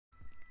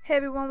Hey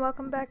everyone,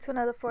 welcome back to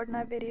another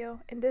Fortnite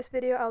video. In this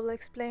video I will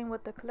explain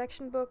what the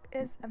collection book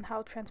is and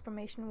how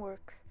transformation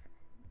works.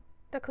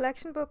 The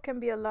collection book can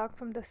be unlocked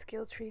from the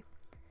skill tree.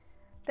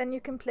 Then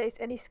you can place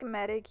any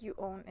schematic you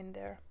own in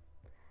there.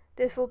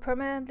 This will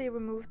permanently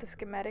remove the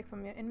schematic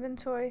from your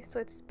inventory,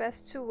 so it's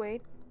best to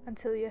wait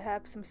until you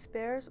have some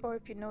spares or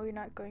if you know you're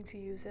not going to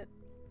use it.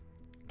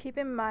 Keep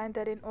in mind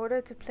that in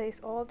order to place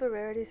all of the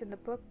rarities in the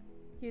book,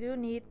 you do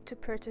need to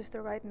purchase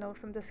the right node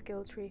from the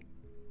skill tree.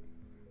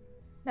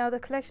 Now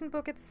the collection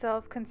book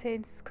itself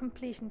contains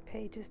completion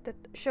pages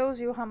that shows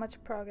you how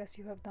much progress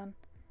you have done.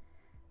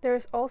 There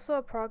is also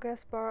a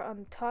progress bar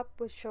on top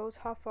which shows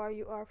how far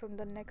you are from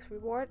the next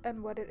reward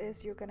and what it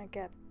is you're gonna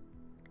get.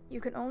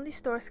 You can only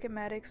store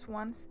schematics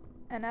once,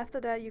 and after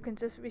that you can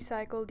just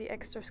recycle the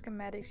extra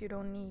schematics you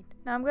don't need.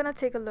 Now I'm gonna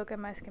take a look at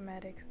my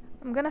schematics.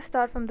 I'm gonna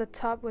start from the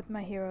top with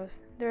my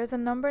heroes. There is a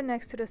number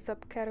next to the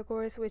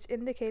subcategories which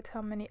indicates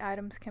how many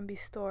items can be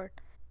stored.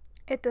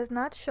 It does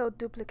not show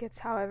duplicates,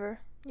 however.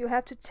 You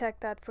have to check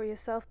that for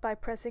yourself by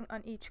pressing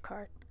on each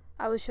card.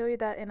 I will show you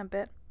that in a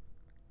bit.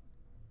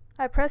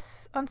 I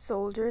press on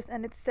soldiers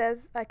and it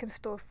says I can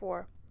store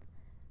 4.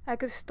 I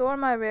could store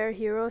my rare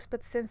heroes,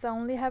 but since I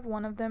only have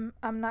one of them,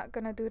 I'm not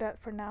gonna do that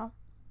for now.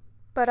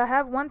 But I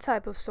have one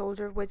type of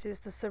soldier, which is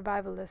the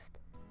survivalist.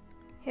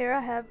 Here I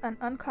have an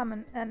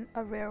uncommon and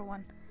a rare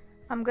one.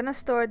 I'm gonna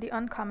store the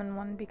uncommon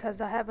one because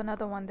I have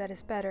another one that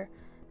is better.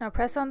 Now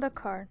press on the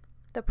card.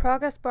 The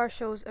progress bar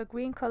shows a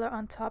green color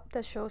on top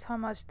that shows how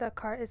much that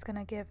card is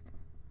gonna give.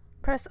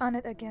 Press on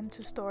it again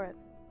to store it.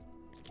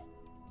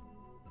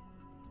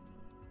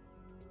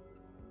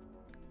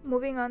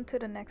 Moving on to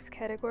the next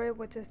category,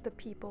 which is the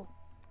people.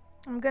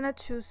 I'm gonna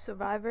choose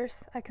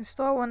survivors. I can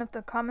store one of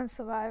the common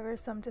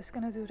survivors, so I'm just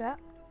gonna do that.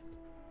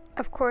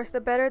 Of course,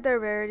 the better the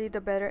rarity, the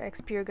better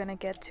XP you're gonna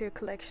get to your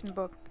collection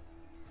book.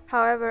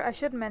 However, I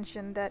should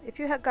mention that if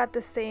you have got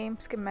the same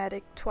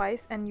schematic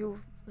twice and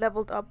you've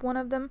leveled up one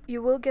of them,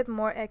 you will get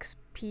more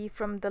XP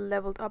from the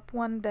leveled up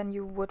one than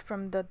you would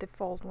from the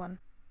default one.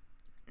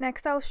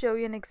 Next I'll show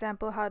you an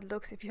example how it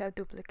looks if you have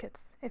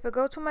duplicates. If I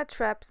go to my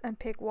traps and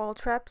pick wall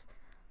traps,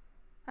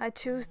 I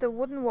choose the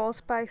wooden wall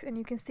spikes and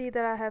you can see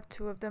that I have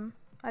 2 of them.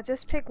 I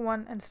just pick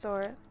one and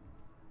store it.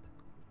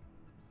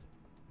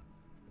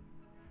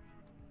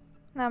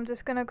 Now I'm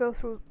just gonna go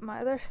through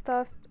my other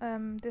stuff.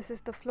 This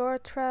is the floor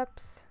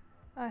traps.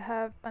 I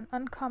have an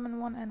uncommon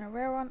one and a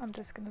rare one. I'm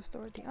just gonna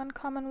store the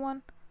uncommon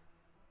one.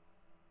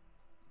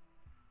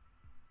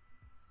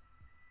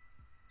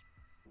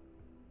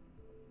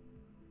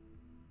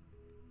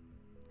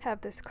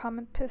 Have this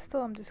common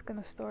pistol. I'm just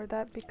gonna store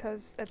that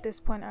because at this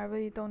point I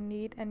really don't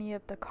need any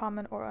of the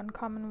common or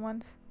uncommon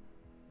ones.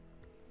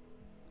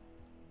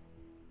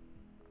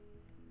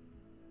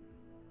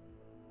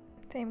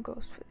 Same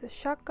goes for the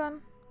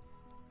shotgun.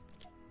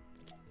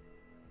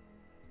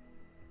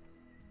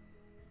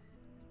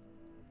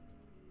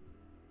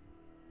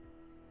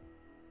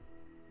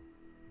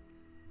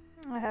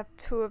 I have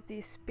 2 of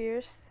these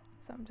spears,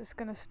 so I'm just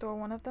gonna store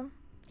one of them.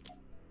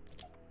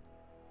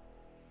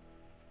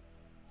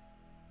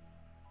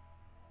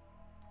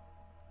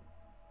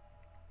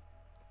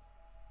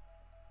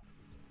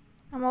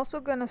 I'm also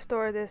gonna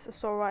store this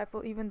assault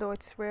rifle even though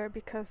it's rare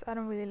because I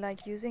don't really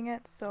like using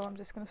it, so I'm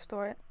just gonna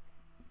store it.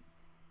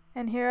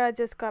 And here I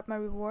just got my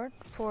reward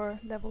for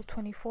level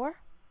 24.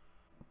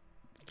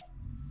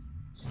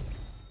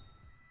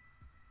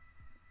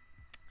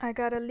 I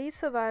got a lead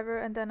survivor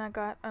and then I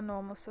got a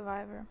normal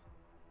survivor.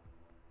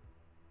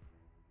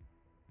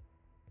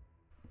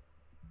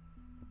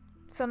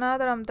 So now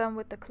that I'm done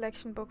with the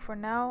collection book for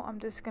now, I'm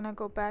just gonna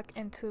go back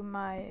into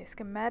my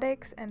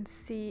schematics and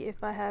see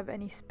if I have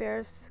any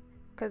spares,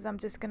 because I'm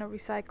just gonna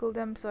recycle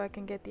them so I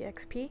can get the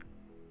XP.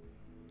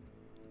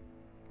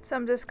 So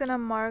I'm just gonna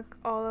mark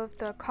all of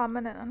the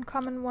common and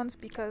uncommon ones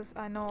because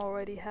I know I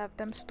already have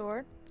them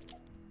stored.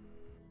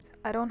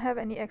 I don't have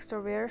any extra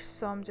rares,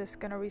 so I'm just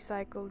gonna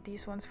recycle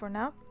these ones for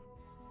now.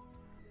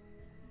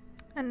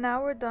 And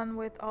now we're done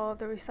with all of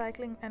the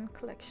recycling and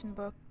collection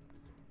book.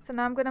 So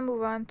now I'm gonna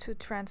move on to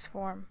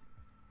transform.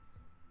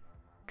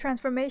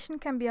 Transformation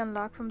can be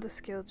unlocked from the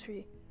skill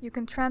tree. You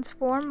can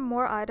transform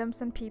more items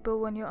and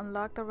people when you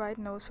unlock the right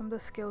nodes from the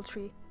skill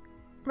tree.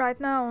 Right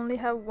now I only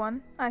have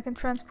one I can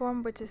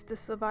transform, which is the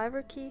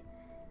survivor key.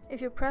 If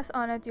you press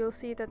on it, you'll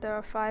see that there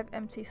are 5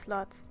 empty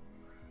slots.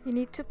 You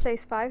need to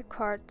place 5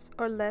 cards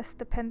or less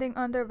depending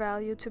on their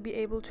value to be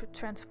able to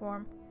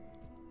transform.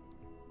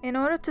 In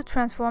order to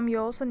transform, you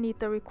also need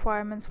the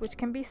requirements, which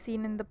can be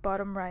seen in the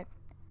bottom right.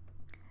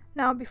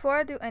 Now before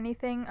I do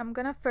anything, I'm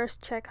gonna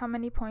first check how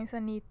many points I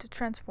need to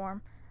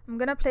transform. I'm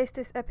gonna place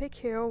this epic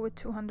hero with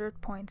 200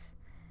 points.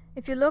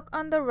 If you look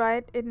on the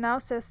right, it now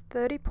says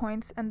 30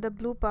 points and the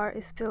blue bar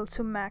is filled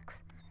to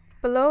max.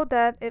 Below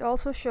that, it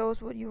also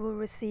shows what you will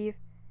receive.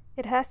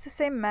 It has to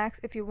say max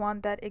if you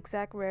want that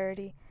exact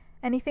rarity.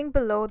 Anything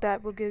below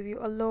that will give you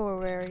a lower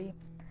rarity.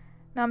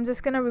 Now I'm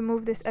just gonna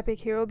remove this epic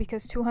hero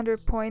because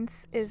 200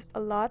 points is a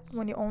lot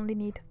when you only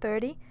need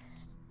 30.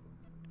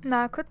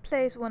 Now I could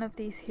place one of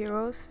these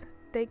heroes.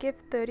 They give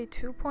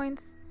 32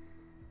 points.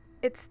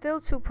 It's still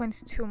 2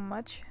 points too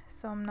much,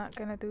 so I'm not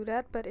gonna do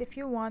that, but if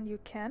you want, you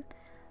can.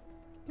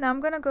 Now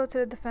I'm gonna go to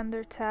the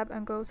Defender tab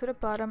and go to the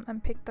bottom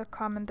and pick the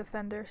common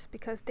defenders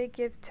because they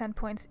give 10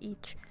 points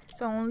each,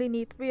 so I only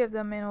need 3 of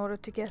them in order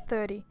to get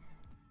 30.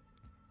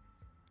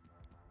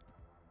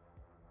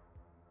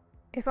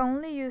 If I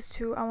only use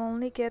 2, I'll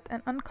only get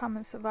an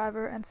uncommon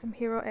survivor and some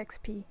hero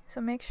XP,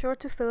 so make sure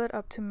to fill it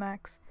up to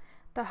max.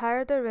 The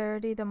higher the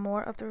rarity, the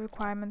more of the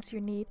requirements you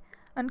need.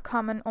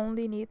 Uncommon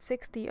only needs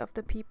 60 of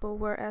the people,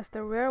 whereas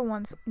the rare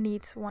ones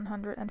needs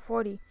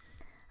 140.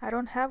 I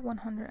don't have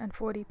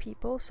 140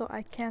 people, so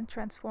I can't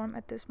transform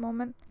at this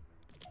moment.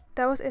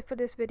 That was it for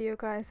this video,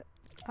 guys.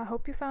 I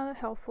hope you found it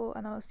helpful,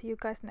 and I will see you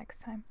guys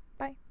next time.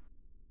 Bye!